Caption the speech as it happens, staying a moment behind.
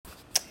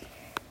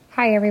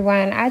Hi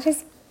everyone. I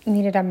just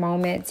needed a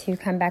moment to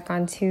come back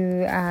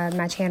onto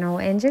my channel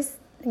and just,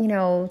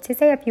 to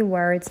say a few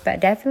words, but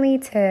definitely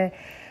to,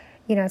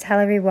 tell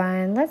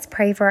everyone, let's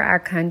pray for our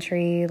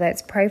country.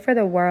 Let's pray for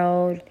the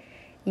world,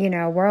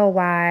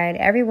 worldwide.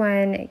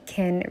 Everyone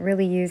can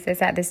really use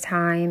this at this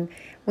time.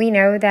 We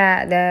know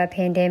that the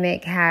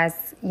pandemic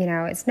has,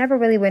 it's never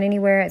really went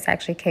anywhere. It's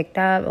actually kicked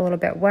up a little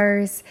bit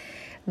worse.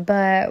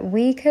 But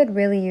we could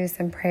really use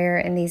some prayer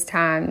in these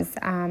times.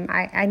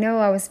 I know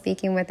I was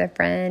speaking with a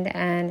friend,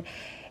 and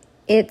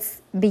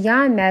it's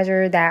beyond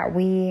measure that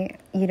we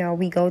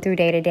go through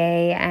day to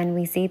day and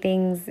we see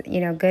things,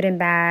 good and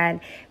bad,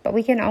 but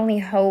we can only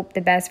hope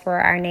the best for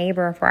our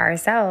neighbor, for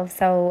ourselves,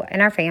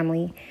 and our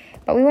family.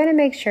 But we want to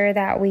make sure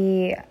that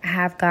we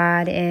have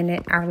God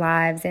in our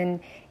lives,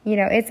 and,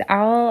 it's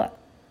all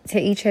to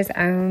each his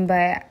own,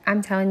 but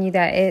I'm telling you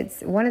that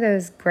it's one of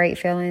those great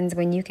feelings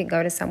when you can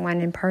go to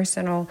someone in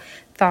personal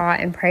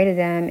thought and pray to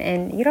them,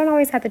 and you don't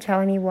always have to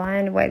tell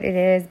anyone what it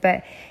is,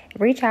 but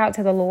reach out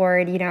to the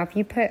Lord. If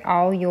you put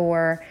all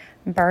your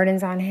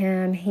burdens on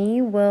him,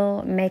 he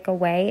will make a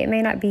way. It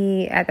may not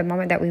be at the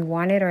moment that we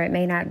want it, or it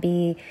may not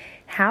be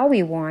how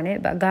we want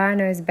it, but God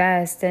knows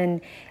best.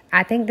 And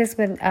I think this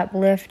would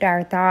uplift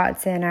our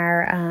thoughts and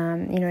our,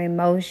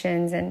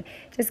 emotions, and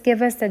just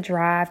give us the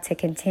drive to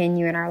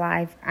continue in our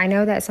life. I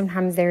know that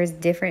sometimes there's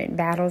different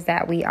battles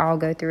that we all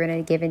go through in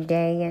a given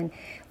day, and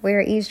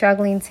we're each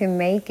struggling to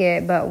make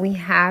it, but we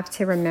have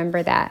to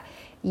remember that,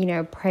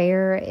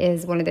 prayer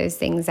is one of those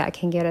things that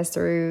can get us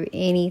through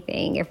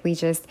anything if we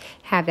just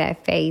have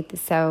that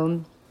faith.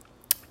 So,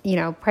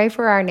 pray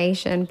for our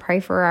nation, pray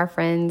for our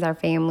friends, our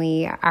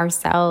family,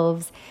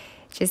 ourselves.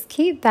 Just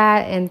keep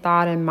that in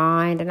thought and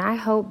mind. And I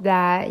hope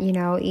that,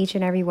 each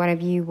and every one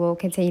of you will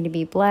continue to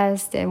be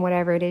blessed in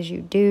whatever it is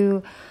you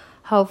do.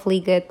 Hopefully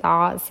good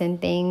thoughts and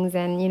things.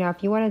 And,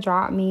 if you want to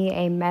drop me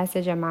a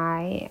message in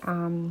my,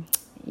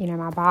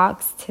 my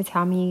box to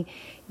tell me,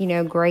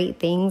 great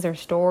things or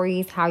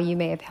stories, how you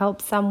may have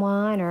helped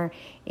someone, or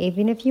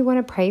even if you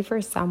want to pray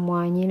for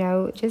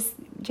someone,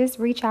 just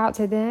reach out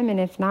to them. And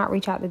if not,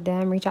 reach out to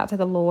them, reach out to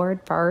the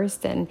Lord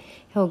first, and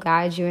he'll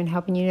guide you in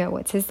helping you know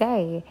what to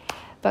say.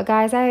 But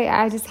guys,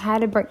 I just had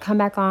to come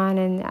back on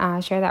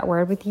and share that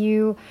word with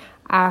you.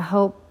 I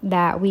hope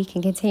that we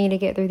can continue to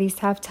get through these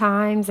tough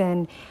times.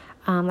 And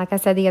like I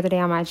said the other day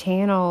on my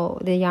channel,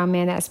 the young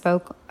man that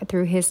spoke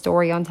through his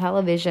story on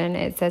television,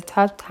 it said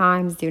tough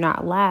times do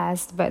not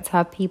last, but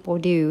tough people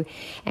do.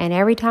 And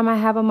every time I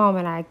have a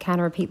moment, I kind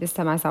of repeat this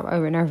to myself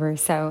over and over.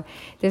 So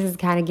this is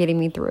kind of getting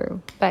me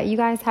through. But you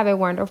guys have a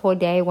wonderful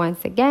day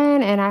once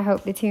again, and I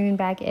hope to tune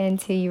back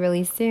into you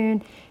really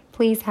soon.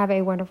 Please have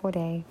a wonderful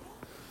day.